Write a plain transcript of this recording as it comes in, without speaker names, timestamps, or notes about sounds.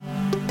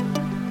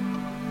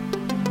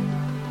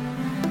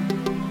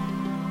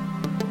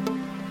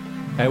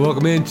Hey,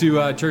 welcome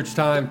into Church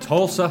Time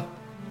Tulsa.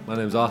 My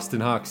name is Austin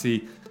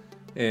Hoxie,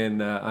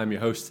 and I'm your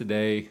host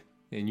today,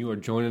 and you are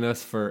joining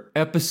us for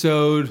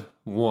episode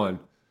 1.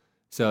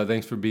 So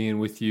thanks for being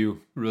with you.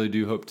 Really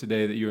do hope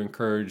today that you're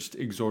encouraged,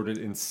 exhorted,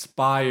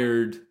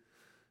 inspired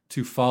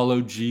to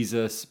follow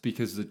Jesus,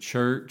 because the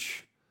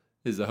church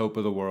is the hope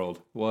of the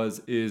world.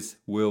 Was, is,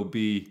 will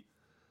be.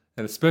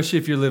 And especially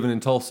if you're living in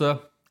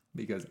Tulsa,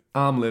 because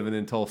I'm living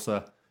in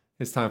Tulsa,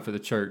 it's time for the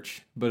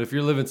church. But if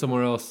you're living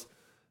somewhere else,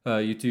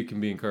 you too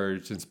can be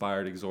encouraged,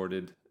 inspired,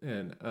 exhorted,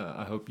 and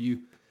I hope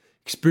you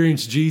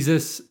experience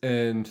Jesus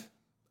and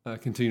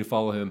continue to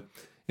follow him.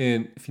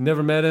 And if you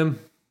never met him,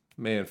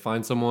 man,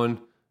 find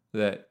someone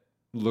that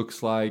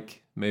looks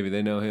like maybe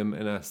they know him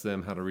and ask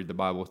them how to read the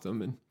Bible with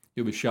them, and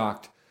you'll be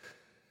shocked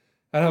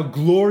at how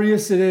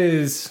glorious it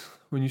is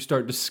when you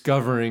start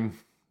discovering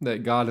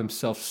that God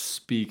himself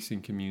speaks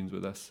and communes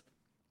with us.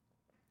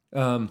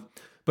 But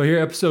here,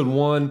 episode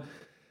 1,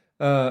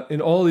 in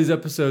all these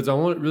episodes, I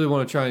really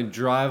want to try and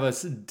drive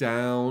us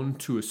down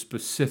to a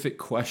specific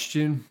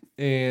question.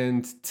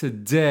 And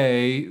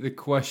today, the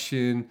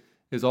question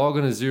is all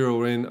going to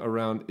zero in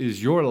around,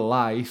 is your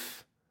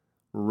life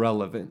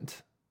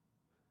relevant?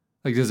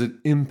 Like, does it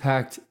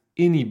impact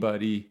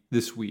anybody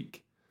this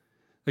week?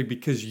 Like,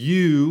 because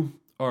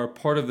you are a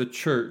part of the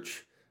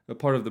church, a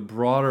part of the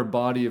broader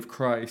body of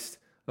Christ,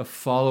 a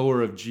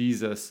follower of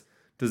Jesus,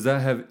 does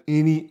that have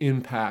any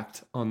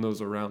impact on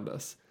those around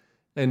us?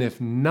 And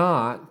if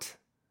not,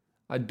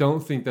 I don't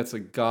think that's a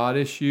God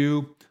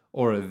issue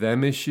or a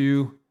them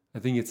issue. I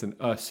think it's an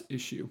us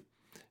issue.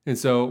 And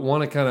so I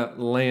want to kind of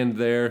land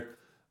there.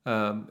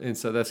 And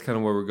so that's kind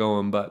of where we're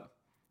going. But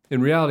in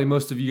reality,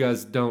 most of you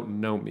guys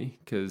don't know me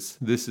because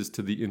this is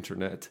to the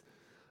internet.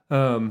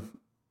 My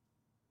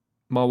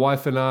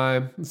wife and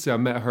I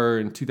met her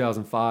in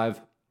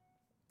 2005.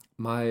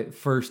 My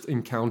first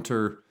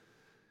encounter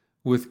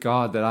with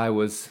God that I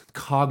was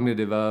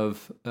cognitive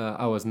of,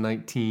 I was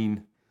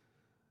 19.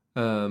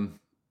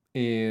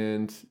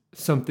 And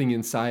something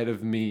inside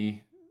of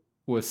me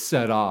was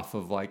set off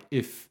of like,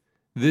 if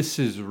this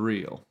is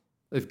real,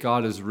 if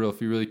God is real, if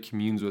he really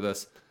communes with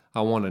us,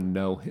 I want to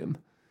know him.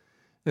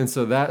 And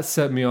so that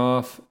set me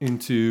off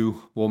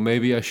into, well,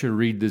 maybe I should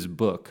read this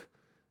book.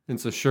 And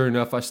so sure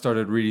enough, I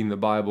started reading the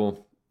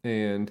Bible,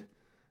 and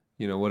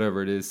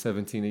whatever it is,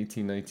 17,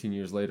 18, 19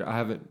 years later, I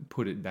haven't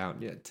put it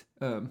down yet.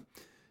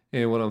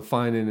 And what I'm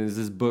finding is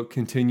this book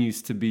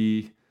continues to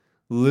be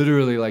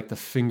literally like the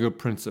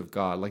fingerprints of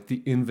God, like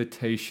the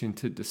invitation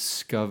to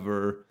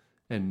discover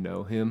and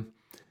know him.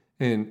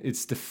 And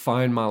it's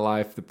defined my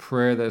life. The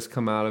prayer that has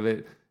come out of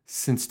it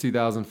since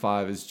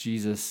 2005 is,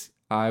 Jesus,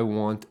 I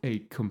want a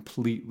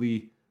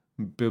completely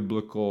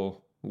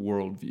biblical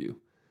worldview.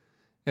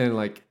 And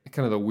like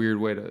kind of the weird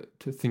way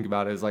to think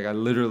about it is like, I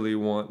literally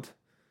want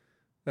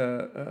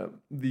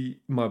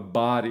my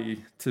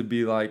body to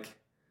be like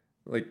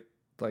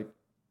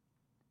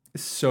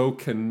so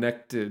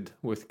connected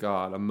with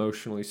God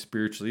emotionally,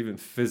 spiritually, even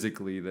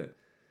physically, that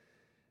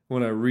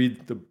when I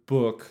read the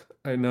book,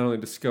 I not only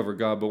discover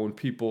God, but when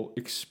people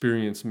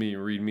experience me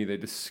and read me, they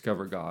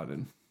discover God.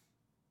 And,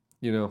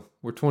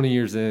 we're 20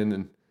 years in,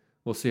 and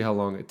we'll see how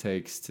long it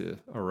takes to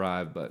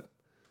arrive, but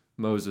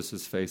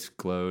Moses' face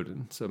glowed,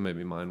 and so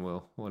maybe mine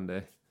will one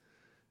day.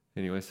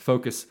 Anyways,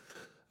 focus.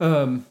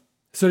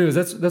 So anyways,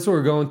 that's where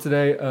we're going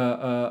today.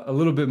 A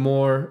little bit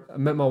more. I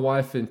met my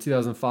wife in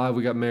 2005.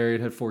 We got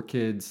married, had 4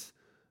 kids.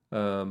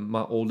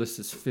 My oldest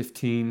is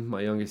 15. My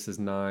youngest is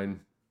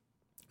 9.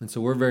 And so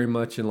we're very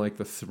much in like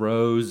the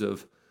throes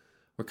of,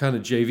 we're kind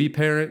of JV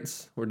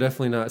parents. We're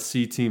definitely not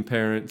C team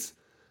parents,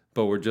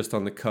 but we're just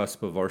on the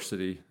cusp of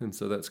varsity. And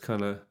so that's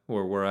kind of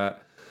where we're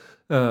at.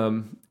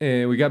 And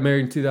we got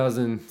married in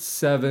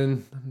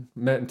 2007,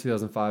 met in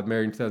 2005,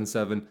 married in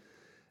 2007.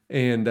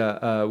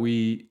 And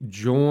we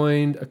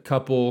joined a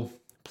couple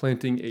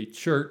planting a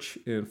church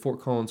in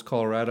Fort Collins,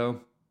 Colorado.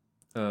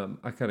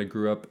 I kind of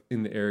grew up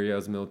in the area. I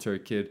was a military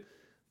kid.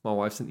 My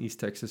wife's an East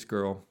Texas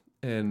girl.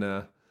 And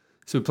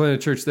so we planted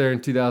a church there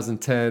in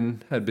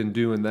 2010, had been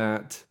doing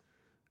that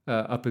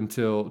up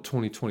until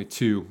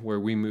 2022, where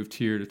we moved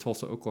here to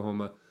Tulsa,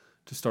 Oklahoma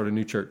to start a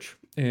new church.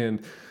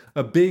 And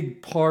a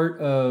big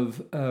part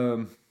of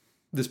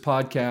this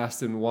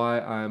podcast and why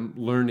I'm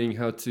learning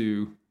how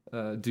to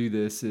do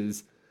this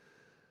is,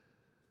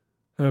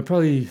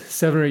 probably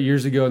 7 or 8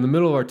 years ago, in the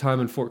middle of our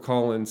time in Fort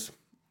Collins,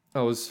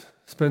 I was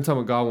spending time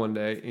with God one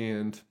day,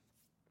 and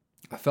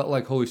I felt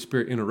like Holy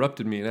Spirit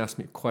interrupted me and asked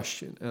me a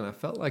question. And I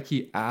felt like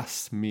he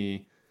asked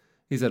me,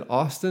 he said,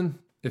 Austin,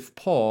 if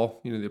Paul,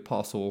 the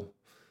Apostle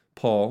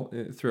Paul,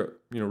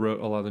 wrote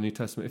a lot of the New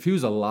Testament, if he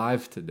was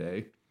alive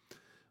today,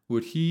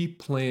 would he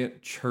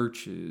plant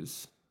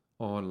churches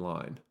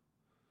online?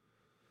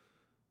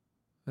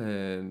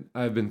 And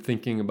I've been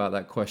thinking about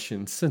that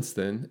question since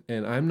then,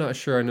 and I'm not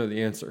sure I know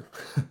the answer.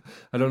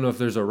 I don't know if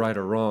there's a right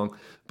or wrong,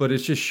 but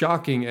it's just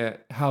shocking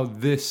at how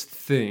this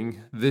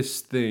thing,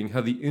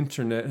 how the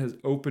internet has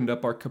opened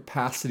up our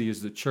capacity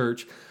as the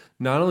church,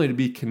 not only to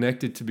be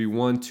connected, to be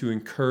one, to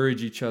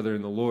encourage each other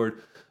in the Lord,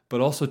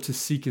 but also to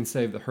seek and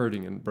save the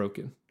hurting and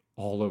broken.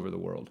 all over the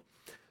world.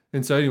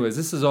 And so anyways,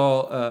 this is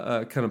all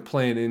kind of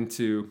playing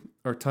into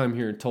our time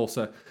here in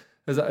Tulsa.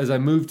 As I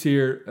moved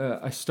here,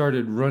 I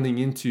started running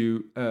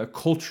into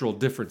cultural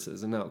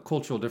differences. And now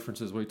cultural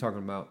differences, what are you talking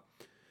about?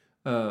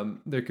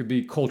 There could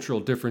be cultural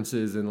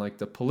differences in like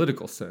the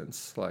political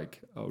sense,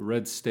 like a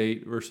red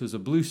state versus a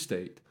blue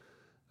state.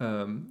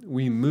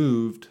 We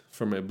moved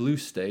from a blue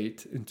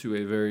state into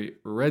a very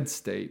red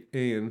state,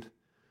 and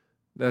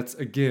that's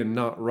again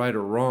not right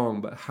or wrong,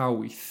 but how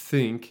we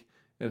think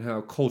and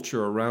how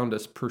culture around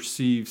us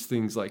perceives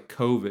things like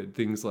COVID,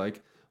 things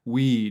like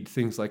weed,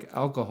 things like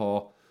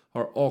alcohol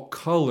are all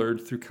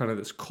colored through kind of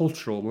this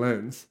cultural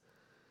lens.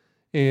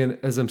 And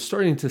as I'm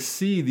starting to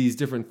see these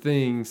different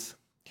things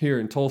here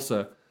in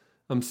Tulsa,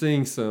 I'm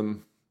seeing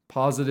some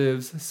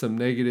positives, some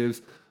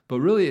negatives, but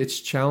really it's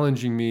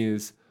challenging me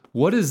is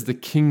what is the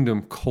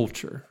kingdom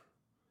culture?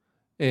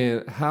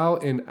 And how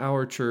in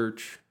our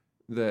church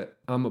that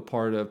I'm a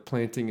part of,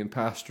 planting and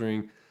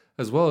pastoring,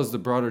 as well as the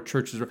broader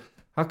churches,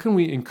 how can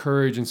we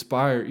encourage,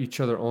 inspire each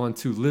other on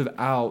to live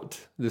out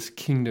this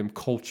kingdom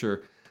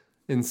culture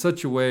in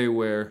such a way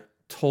where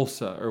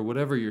Tulsa or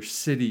whatever your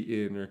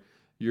city in or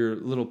your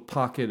little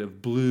pocket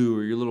of blue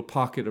or your little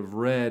pocket of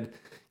red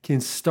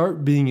can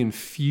start being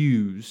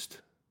infused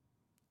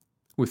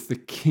with the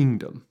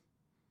kingdom,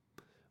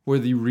 where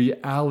the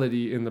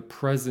reality and the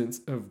presence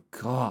of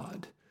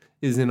God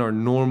is in our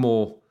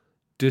normal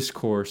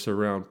discourse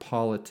around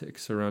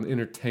politics, around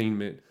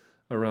entertainment,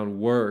 around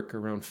work,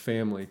 around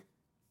family.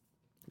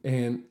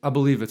 And I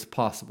believe it's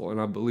possible,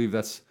 and I believe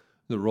that's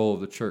the role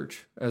of the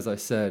church. As I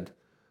said,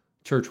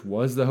 church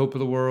was the hope of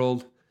the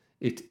world.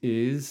 It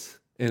is,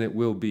 and it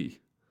will be.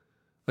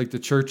 Like the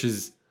church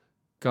is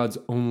God's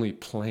only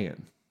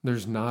plan.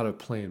 There's not a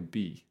plan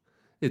B.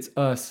 It's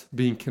us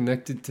being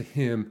connected to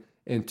Him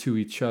and to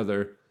each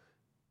other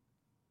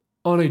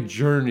on a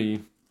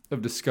journey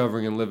of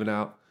discovering and living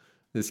out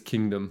this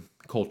kingdom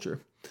culture.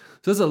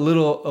 So that's a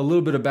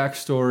little bit of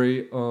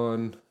backstory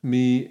on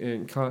me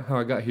and how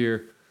I got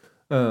here.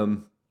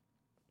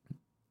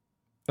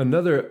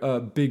 Another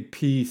big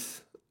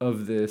piece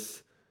of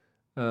this,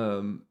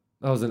 I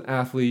was an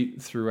athlete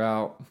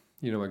throughout,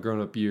 my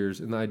grown-up years,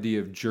 and the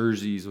idea of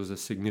jerseys was a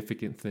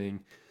significant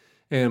thing.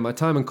 And my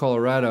time in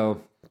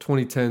Colorado,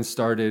 2010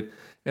 started,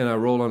 and I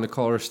rolled on to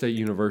Colorado State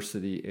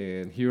University,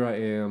 and here I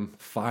am,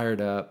 fired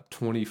up,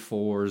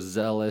 24,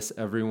 zealous.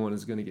 Everyone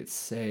is going to get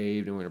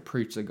saved, and we're going to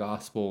preach the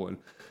gospel, and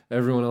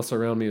everyone else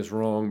around me is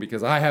wrong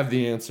because I have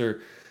the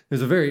answer.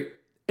 There's a very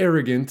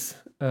arrogant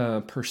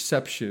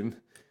perception,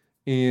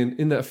 and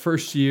in that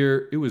first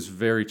year, it was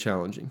very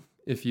challenging.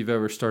 If you've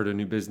ever started a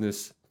new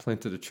business,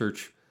 planted a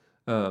church,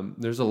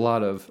 there's a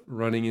lot of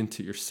running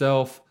into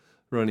yourself,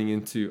 running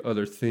into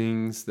other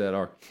things that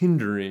are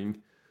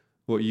hindering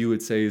what you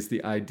would say is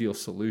the ideal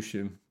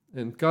solution.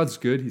 And God's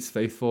good. He's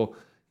faithful.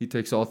 He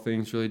takes all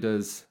things, really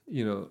does,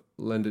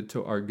 lend it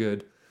to our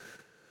good.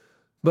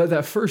 But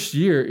that first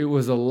year, it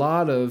was a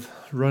lot of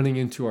running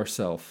into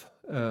ourselves.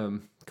 A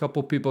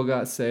couple people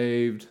got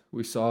saved.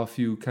 We saw a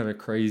few kind of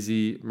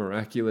crazy,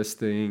 miraculous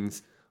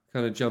things.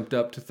 Kind of jumped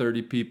up to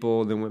 30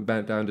 people, then went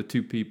back down to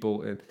 2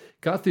 people, and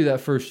got through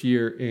that first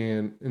year.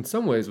 And in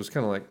some ways was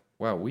kind of like,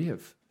 wow, we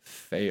have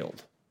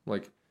failed.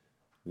 Like,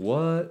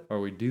 what are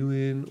we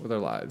doing with our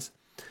lives?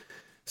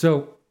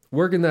 So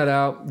working that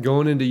out,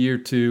 going into year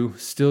 2,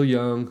 still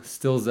young,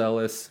 still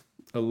zealous,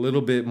 a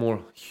little bit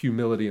more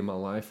humility in my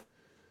life.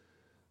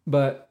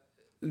 But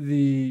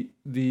the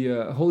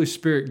Holy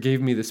Spirit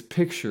gave me this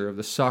picture of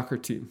the soccer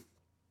team.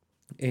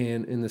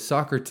 And in the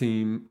soccer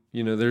team,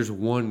 there's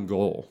one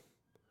goal.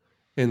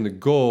 And the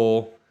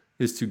goal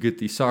is to get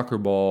the soccer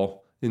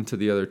ball into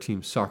the other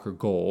team's soccer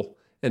goal.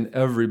 And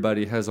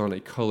everybody has on a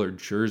colored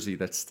jersey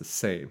that's the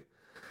same.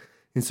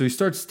 And so he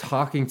starts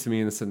talking to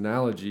me in this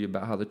analogy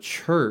about how the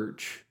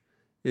church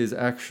is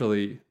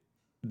actually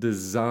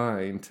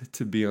designed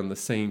to be on the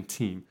same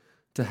team,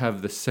 to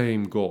have the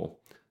same goal.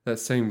 That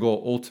same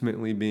goal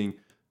ultimately being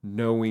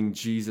knowing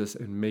Jesus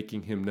and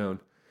making Him known.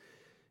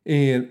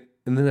 And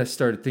then I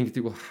started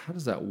thinking, well, how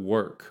does that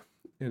work?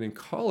 And in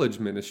college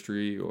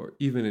ministry or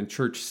even in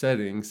church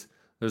settings,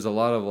 there's a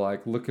lot of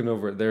like looking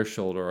over at their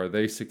shoulder. Are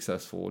they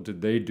successful?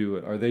 Did they do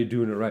it? Are they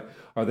doing it right?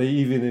 Are they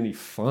even any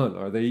fun?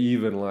 Are they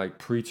even like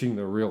preaching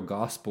the real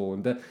gospel?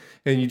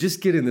 And you just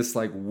get in this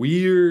like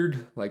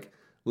weird, like,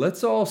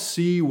 let's all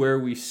see where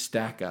we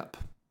stack up.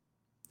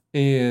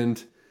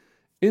 And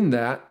in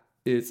that,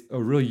 it's a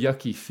real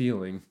yucky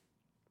feeling.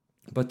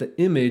 But the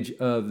image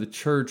of the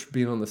church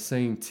being on the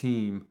same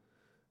team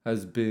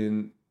has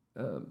been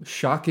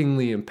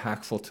shockingly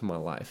impactful to my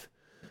life,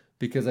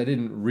 because I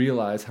didn't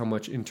realize how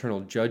much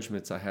internal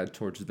judgments I had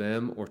towards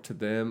them or to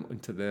them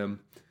and to them.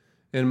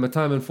 In my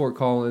time in Fort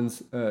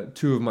Collins,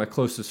 2 of my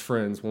closest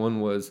friends, one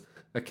was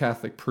a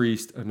Catholic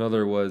priest,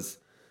 another was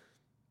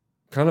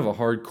kind of a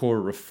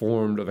hardcore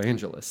Reformed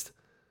evangelist.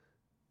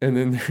 And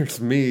then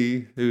there's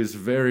me, who's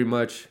very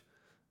much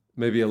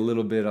maybe a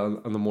little bit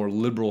on the more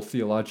liberal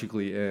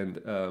theologically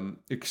and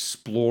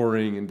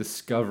exploring and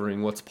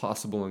discovering what's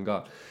possible in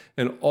God.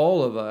 And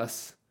all of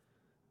us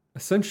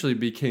essentially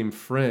became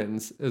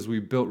friends as we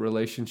built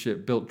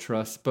relationship, built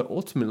trust, but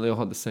ultimately all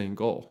had the same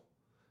goal.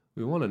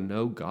 We want to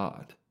know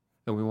God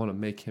and we want to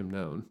make him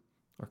known.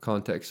 Our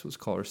context was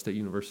Colorado State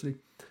University.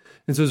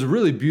 And so it was a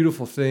really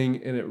beautiful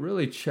thing, and it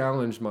really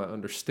challenged my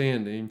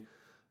understanding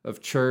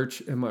of church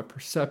and my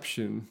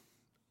perception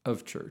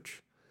of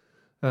church.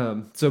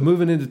 So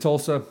moving into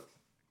Tulsa,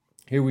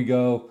 here we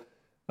go.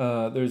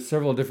 There's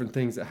several different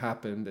things that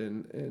happened,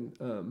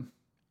 and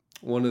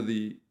one of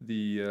the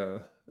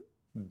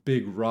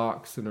big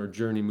rocks in our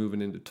journey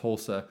moving into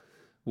Tulsa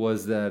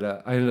was that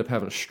I ended up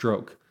having a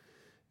stroke,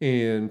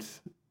 and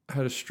I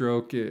had a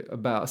stroke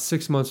about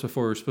 6 months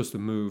before we were supposed to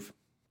move.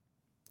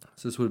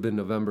 So this would have been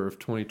November of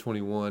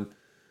 2021.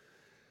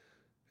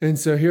 And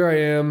so here I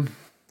am.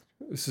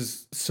 This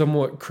is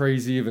somewhat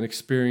crazy of an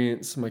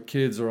experience. My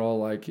kids are all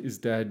like, is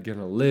dad going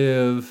to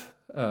live?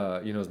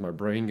 Is my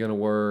brain going to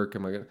work?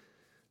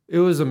 It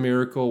was a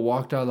miracle.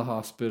 Walked out of the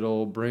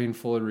hospital, brain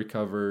fully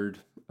recovered.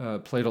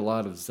 Played a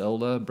lot of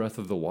Zelda, Breath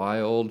of the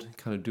Wild,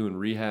 kind of doing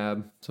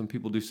rehab. Some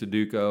people do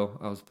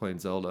Sudoku. I was playing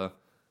Zelda,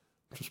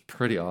 which was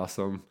pretty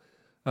awesome.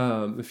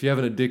 If you have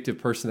an addictive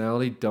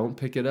personality, don't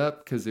pick it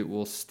up because it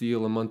will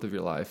steal a month of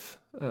your life.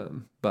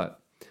 But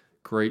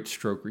great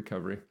stroke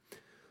recovery.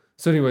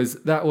 So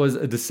anyways, that was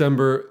a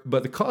December,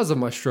 but the cause of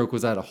my stroke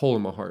was I had a hole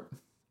in my heart.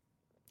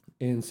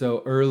 And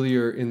so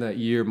earlier in that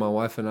year, my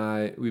wife and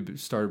I, we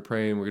started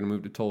praying, we're going to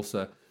move to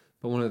Tulsa.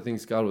 But one of the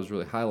things God was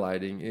really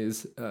highlighting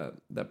is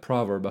that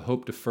proverb, a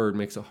hope deferred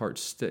makes a heart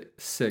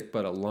sick,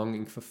 but a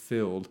longing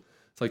fulfilled.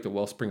 It's like the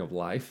wellspring of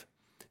life.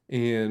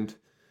 And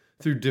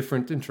through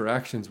different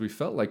interactions, we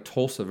felt like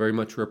Tulsa very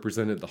much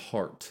represented the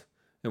heart.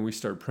 And we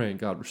started praying,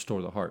 God,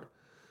 restore the heart.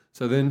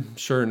 So then,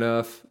 sure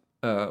enough,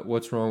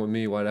 what's wrong with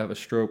me? Why'd I have a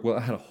stroke? Well,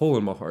 I had a hole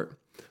in my heart.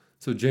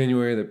 So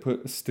January, they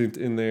put a stent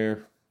in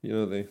there.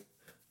 They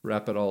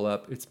wrap it all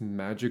up. It's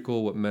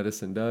magical what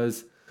medicine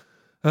does.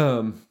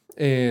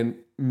 And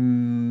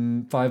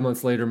 5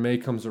 months later, May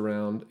comes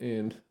around,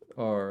 and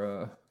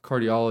our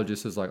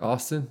cardiologist is like,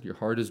 Austin, your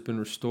heart has been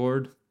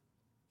restored.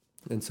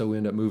 And so we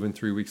end up moving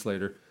 3 weeks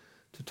later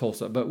to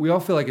Tulsa. But we all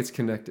feel like it's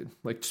connected.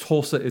 Like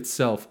Tulsa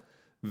itself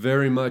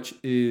very much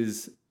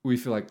is, we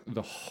feel like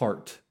the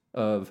heart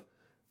of,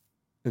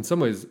 in some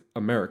ways,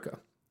 America.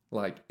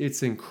 Like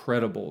it's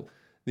incredible.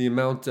 The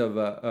amount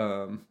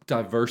of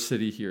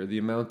diversity here, the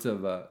amount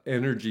of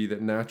energy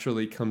that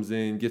naturally comes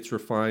in, gets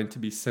refined to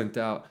be sent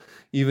out.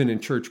 Even in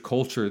church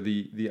culture,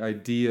 the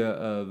idea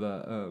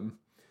of,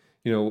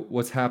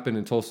 what's happened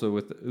in Tulsa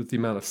with the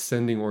amount of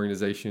sending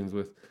organizations,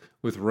 with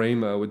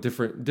Rhema, with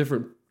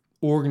different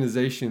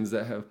organizations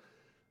that have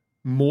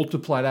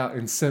multiplied out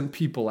and sent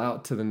people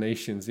out to the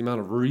nations. The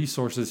amount of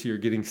resources here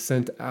getting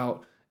sent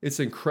out,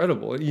 it's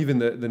incredible. And even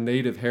the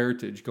native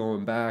heritage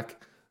going back,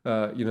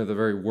 the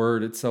very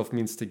word itself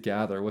means to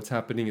gather. What's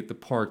happening at the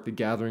park, the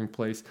gathering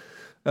place.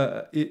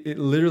 It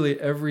literally,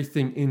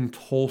 everything in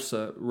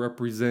Tulsa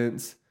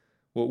represents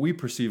what we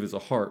perceive as a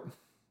heart.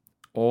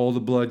 All the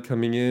blood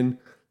coming in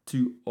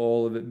to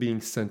all of it being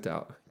sent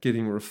out,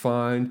 getting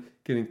refined,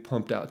 getting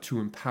pumped out to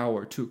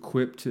empower, to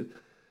equip, to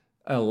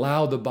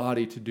allow the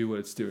body to do what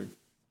it's doing.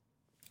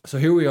 So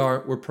here we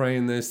are, we're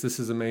praying this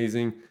is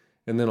amazing.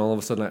 And then all of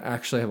a sudden I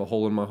actually have a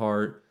hole in my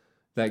heart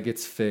that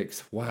gets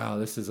fixed. Wow,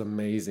 this is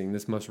amazing.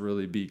 This must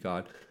really be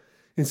God.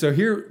 And so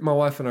here, my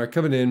wife and I are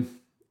coming in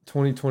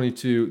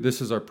 2022.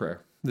 This is our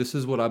prayer. This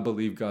is what I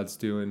believe God's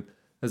doing.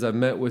 As I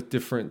met with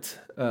different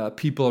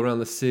people around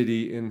the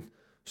city and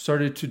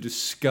started to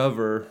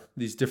discover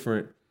these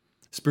different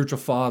spiritual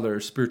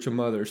fathers, spiritual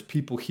mothers,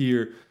 people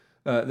here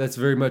that's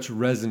very much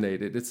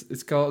resonated.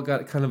 It's got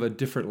kind of a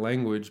different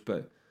language,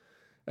 but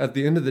at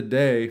the end of the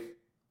day,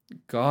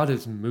 God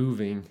is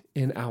moving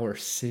in our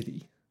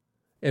city,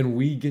 and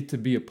we get to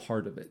be a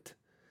part of it.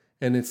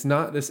 And it's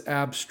not this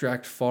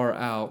abstract far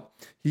out.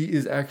 He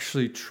is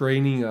actually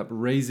training up,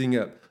 raising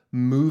up,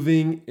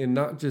 moving in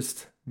not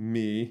just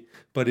me,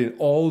 but in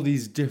all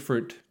these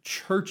different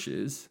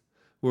churches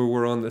where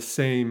we're on the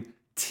same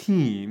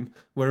team,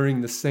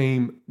 wearing the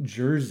same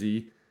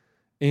jersey,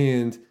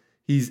 and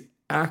he's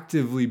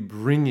actively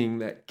bringing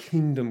that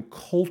kingdom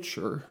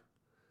culture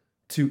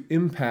to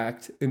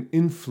impact and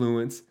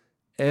influence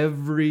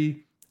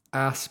every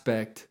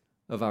aspect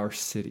of our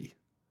city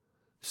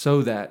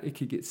so that it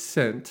could get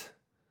sent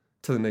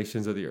to the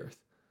nations of the earth.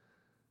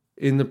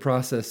 In the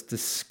process,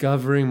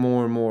 discovering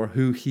more and more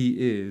who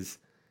he is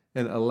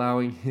and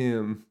allowing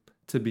him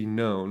to be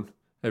known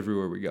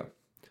everywhere we go.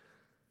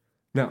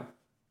 Now,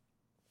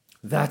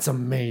 that's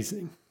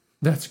amazing.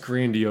 That's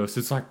grandiose.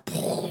 It's like,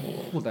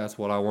 that's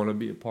what I want to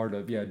be a part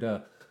of. Yeah,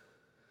 duh.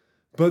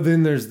 But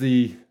then there's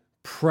the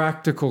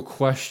practical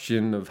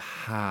question of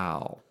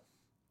how.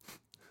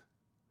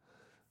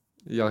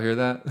 Y'all hear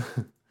that?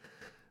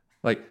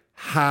 Like,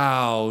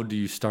 how do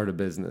you start a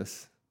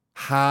business?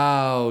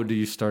 How do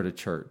you start a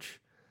church?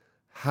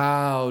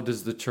 How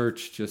does the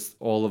church just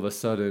all of a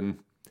sudden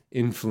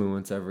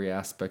influence every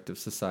aspect of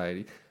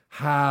society?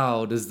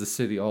 How does the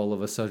city all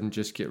of a sudden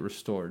just get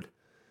restored?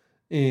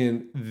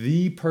 And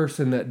the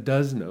person that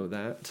does know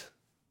that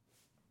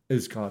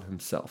is God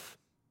himself.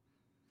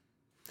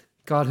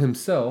 God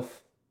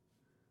himself,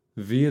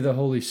 via the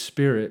Holy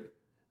Spirit,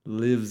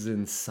 lives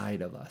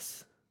inside of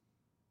us.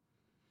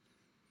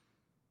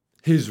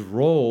 His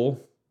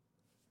role,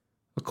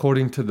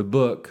 according to the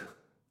book,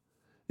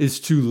 is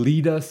to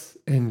lead us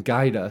and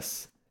guide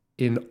us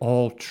in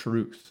all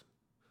truth.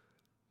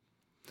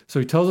 So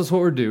he tells us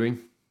what we're doing.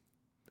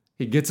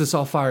 He gets us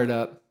all fired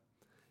up.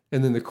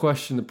 And then the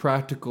question, the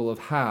practical of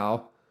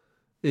how,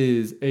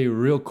 is a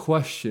real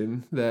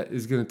question that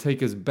is going to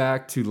take us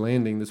back to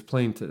landing this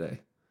plane today.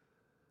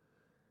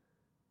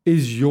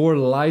 Is your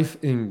life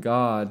in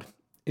God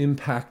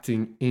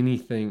impacting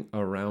anything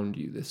around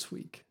you this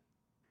week?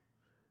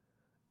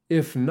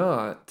 If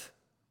not,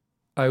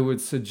 I would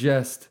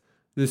suggest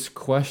this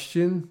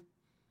question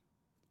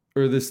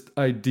or this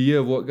idea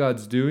of what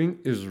God's doing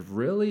is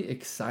really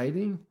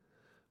exciting,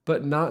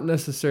 but not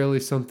necessarily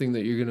something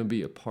that you're going to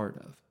be a part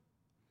of.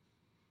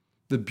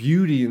 The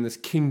beauty in this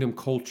kingdom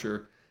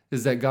culture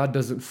is that God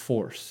doesn't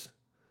force.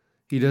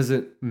 He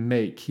doesn't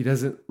make. He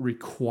doesn't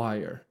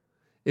require.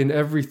 In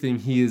everything,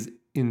 he is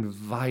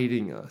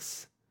inviting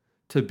us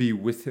to be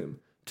with him,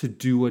 to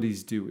do what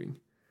he's doing.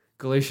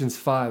 Galatians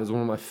 5 is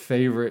one of my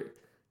favorite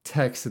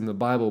texts in the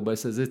Bible, but it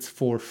says it's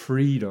for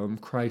freedom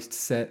Christ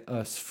set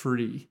us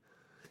free.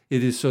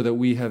 It is so that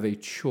we have a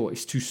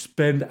choice to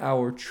spend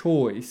our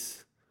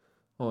choice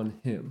on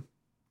him.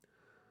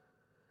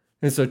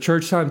 And so,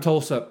 Church Time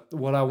Tulsa,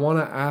 what I want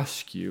to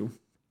ask you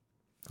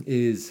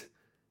is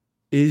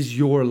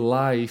your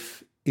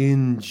life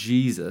in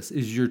Jesus?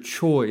 Is your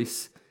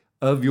choice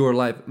of your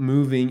life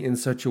moving in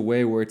such a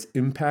way where it's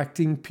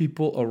impacting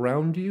people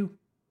around you?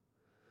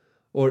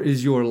 Or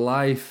is your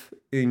life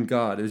in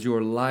God? Is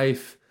your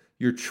life,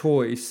 your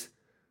choice,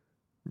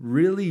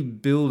 really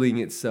building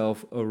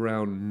itself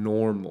around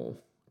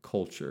normal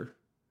culture,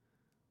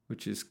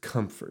 which is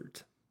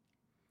comfort,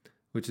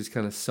 which is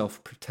kind of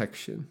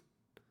self-protection,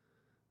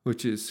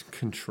 which is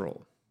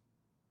control?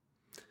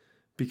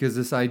 Because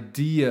this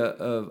idea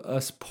of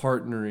us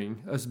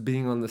partnering, us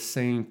being on the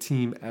same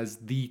team as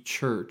the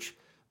church,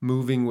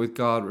 moving with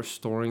God,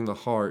 restoring the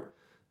heart,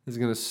 is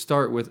going to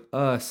start with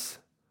us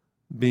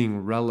being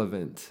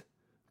relevant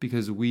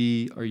because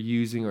we are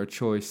using our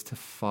choice to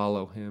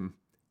follow him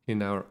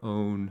in our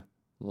own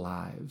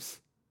lives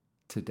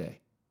today.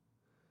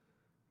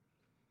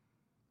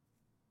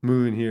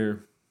 Moving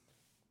here,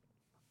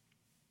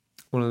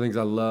 one of the things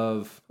I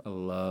love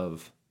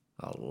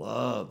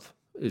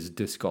is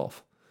disc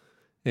golf.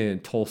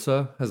 And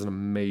Tulsa has an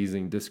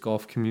amazing disc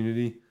golf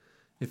community.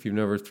 If you've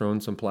never thrown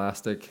some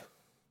plastic,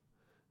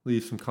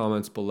 leave some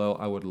comments below.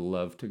 I would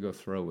love to go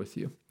throw with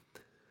you.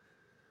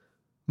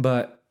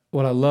 But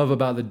what I love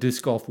about the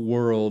disc golf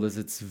world is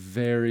it's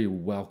very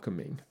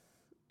welcoming.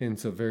 And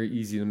so very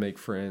easy to make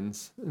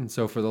friends. And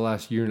so for the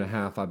last year and a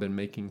half, I've been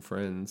making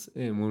friends.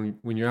 And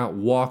when you're out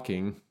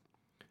walking,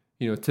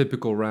 a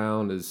typical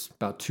round is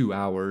about 2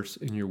 hours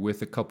and you're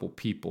with a couple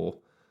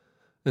people.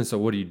 And so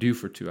what do you do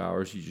for 2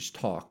 hours? You just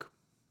talk.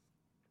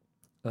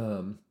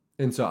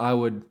 And so I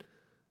would,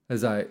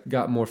 as I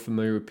got more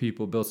familiar with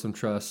people, built some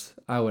trust,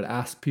 I would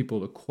ask people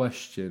to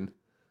question,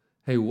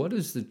 hey, what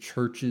is the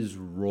church's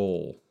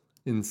role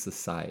in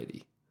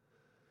society?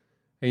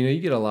 And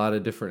you get a lot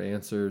of different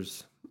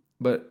answers,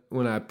 but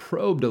when I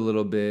probed a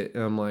little bit,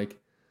 and I'm like,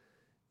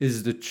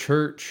 is the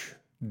church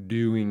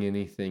doing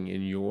anything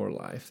in your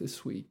life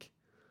this week?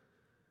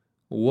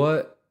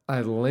 What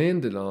I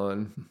landed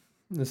on,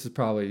 this is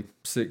probably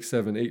 6,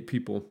 7, 8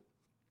 people,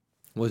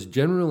 was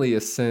generally a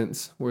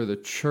sense where the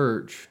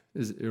church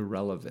is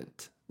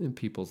irrelevant in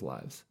people's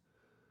lives.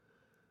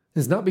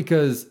 It's not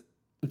because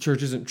the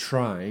church isn't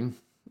trying,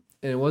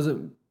 and it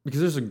wasn't because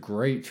there's some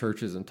great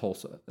churches in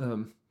Tulsa.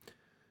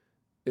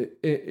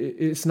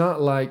 It's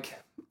not like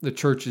the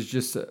church is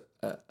just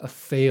a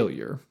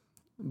failure,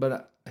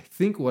 but I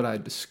think what I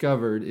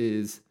discovered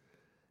is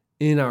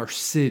in our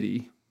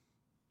city,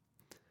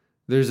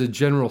 there's a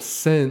general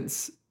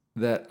sense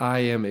that I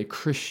am a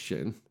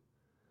Christian,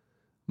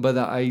 but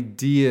the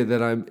idea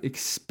that I'm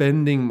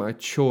expending my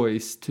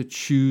choice to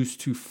choose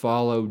to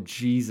follow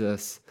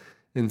Jesus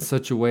in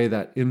such a way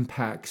that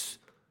impacts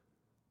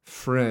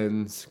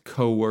friends,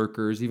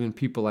 coworkers, even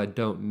people I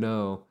don't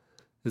know,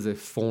 is a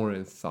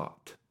foreign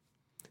thought.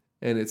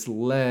 And it's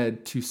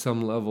led to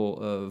some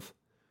level of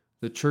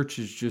the church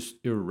is just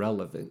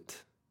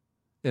irrelevant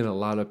in a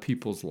lot of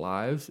people's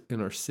lives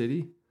in our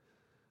city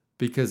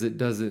because it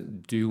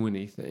doesn't do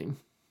anything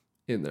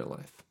in their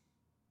life.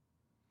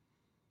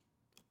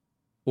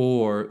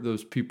 Or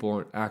those people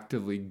aren't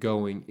actively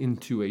going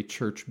into a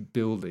church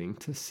building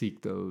to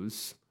seek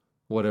those,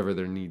 whatever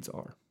their needs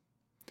are.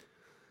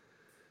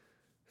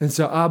 And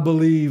so I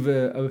believe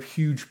a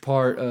huge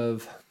part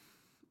of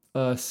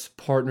us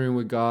partnering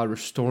with God,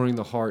 restoring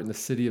the heart in the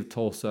city of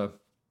Tulsa,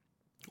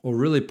 or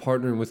really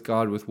partnering with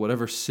God with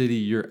whatever city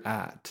you're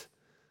at,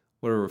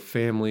 whatever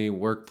family,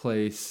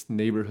 workplace,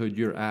 neighborhood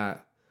you're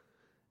at,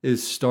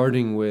 is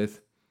starting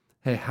with,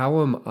 hey,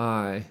 how am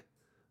I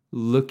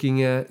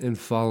looking at and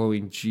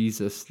following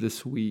Jesus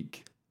this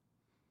week?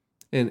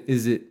 And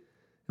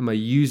am I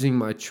using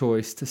my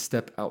choice to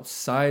step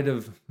outside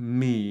of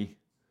me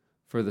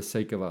for the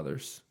sake of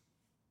others.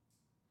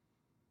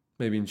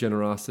 Maybe in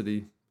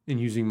generosity, in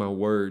using my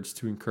words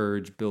to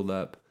encourage, build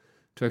up,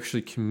 to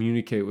actually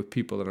communicate with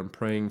people that I'm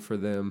praying for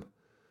them,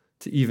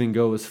 to even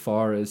go as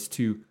far as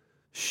to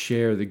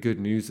share the good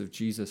news of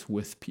Jesus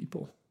with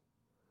people.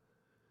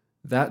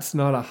 That's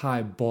not a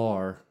high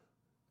bar,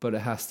 but it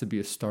has to be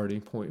a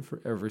starting point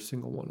for every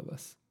single one of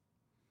us.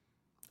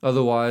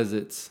 Otherwise,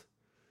 it's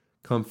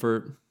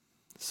comfort,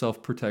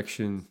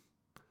 self-protection,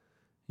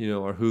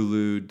 our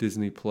Hulu,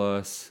 Disney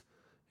Plus,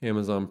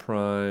 Amazon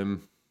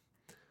Prime,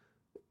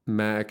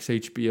 Max,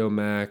 HBO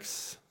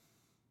Max,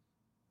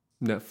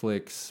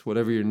 Netflix,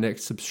 whatever your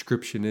next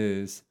subscription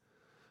is,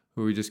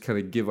 where we just kind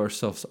of give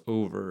ourselves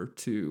over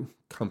to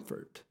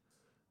comfort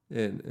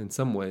and, in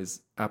some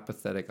ways,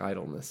 apathetic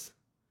idleness.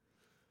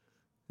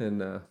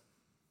 And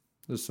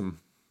there's some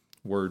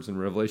words in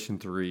Revelation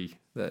 3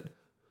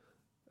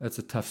 that's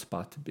a tough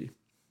spot to be.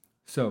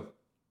 So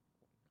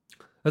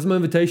that's my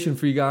invitation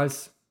for you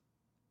guys.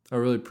 I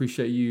really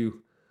appreciate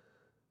you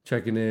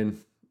checking in.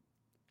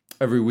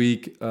 Every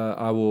week,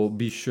 I will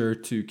be sure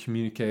to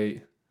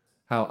communicate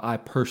how I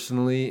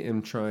personally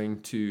am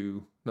choosing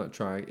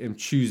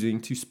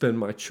to spend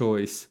my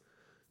choice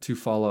to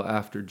follow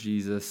after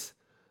Jesus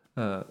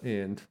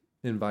and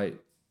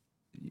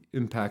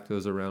impact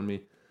those around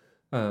me.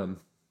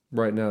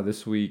 Right now,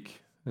 this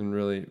week, and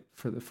really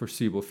for the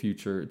foreseeable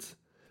future, it's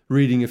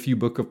reading a few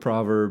book of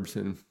Proverbs,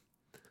 and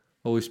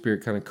Holy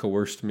Spirit kind of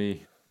coerced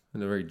me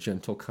in a very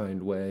gentle,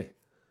 kind way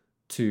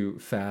to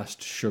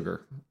fast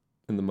sugar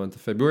in the month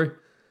of February.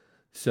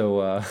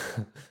 So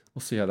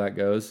we'll see how that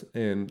goes.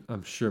 And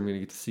I'm sure I'm going to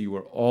get to see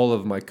where all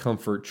of my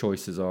comfort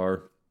choices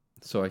are,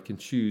 so I can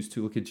choose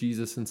to look at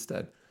Jesus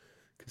instead,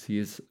 because he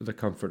is the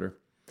comforter.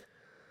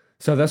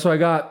 So that's what I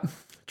got.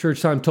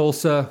 Church Time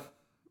Tulsa.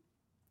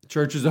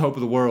 Church is the hope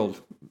of the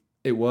world.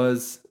 It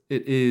was,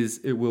 it is,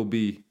 it will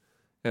be.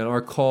 And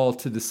our call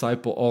to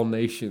disciple all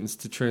nations,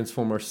 to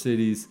transform our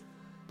cities,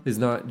 is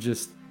not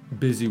just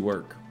busy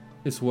work.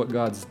 It's what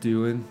God's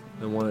doing,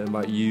 and I want to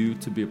invite you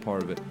to be a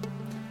part of it.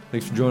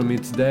 Thanks for joining me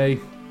today.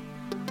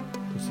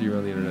 We'll see you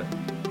around the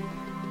internet.